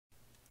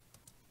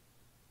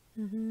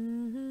I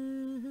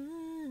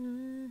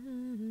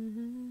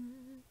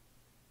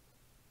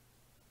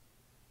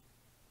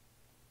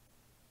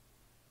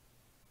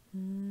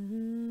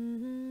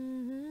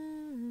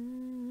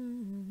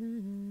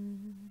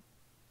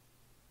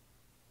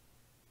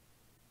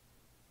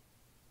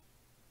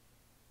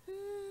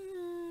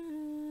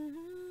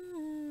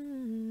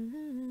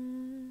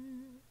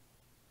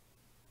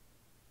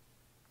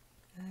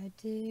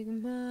dig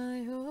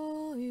my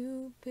hole,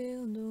 you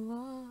build a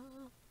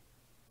wall.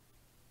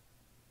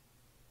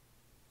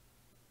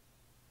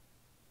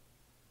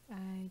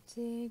 I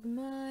dig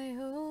my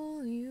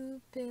hole,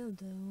 you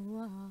build a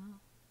wall.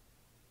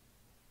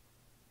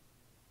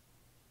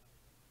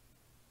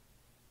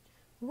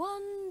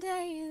 One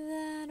day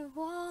that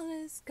wall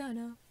is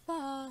gonna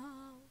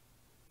fall.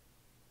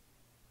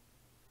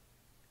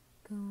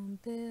 Gonna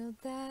build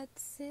that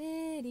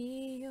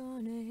city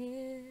on a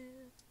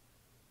hill.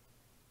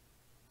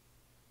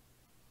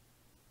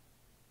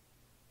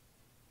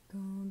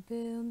 Gonna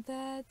build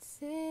that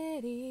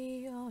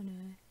city on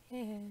a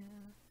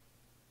hill.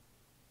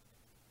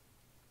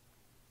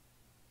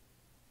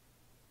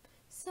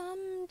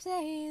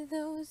 Someday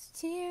those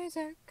tears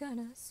are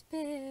gonna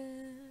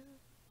spill.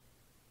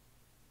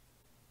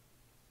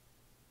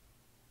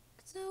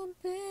 So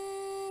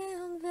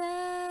build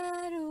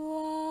that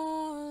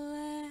wall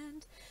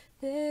and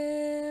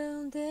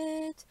build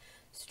it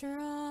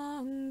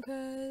strong,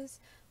 'cause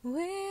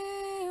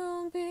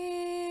we'll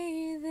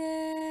be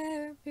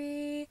there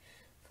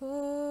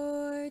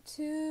before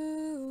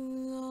too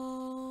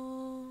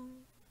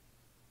long.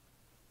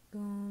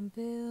 Gonna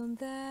build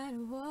that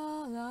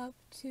wall up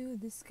to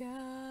the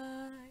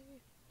sky.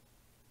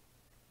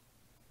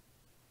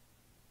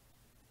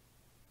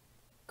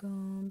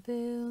 Gonna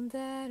build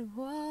that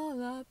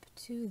wall up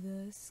to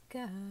the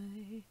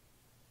sky.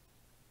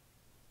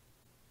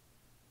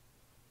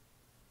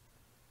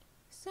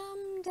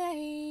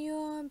 Someday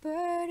your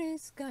bird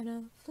is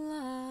gonna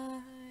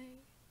fly.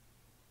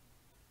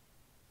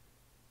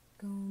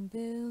 Gonna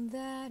build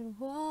that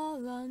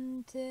wall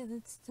until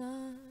it's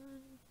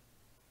done.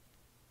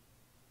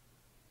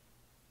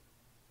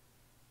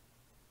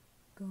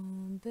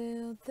 Gonna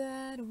build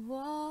that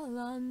wall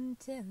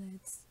until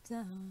it's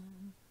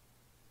done.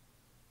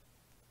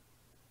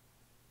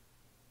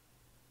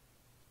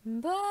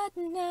 But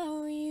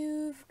now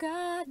you've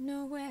got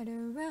nowhere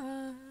to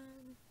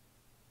run.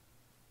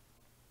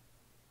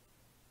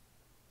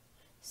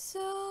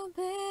 So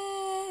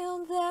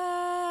build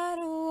that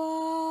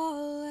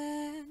wall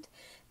and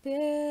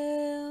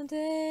build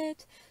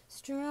it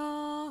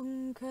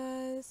strong,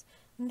 'cause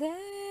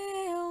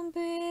they'll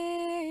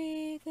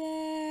be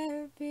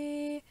there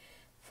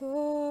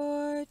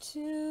before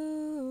too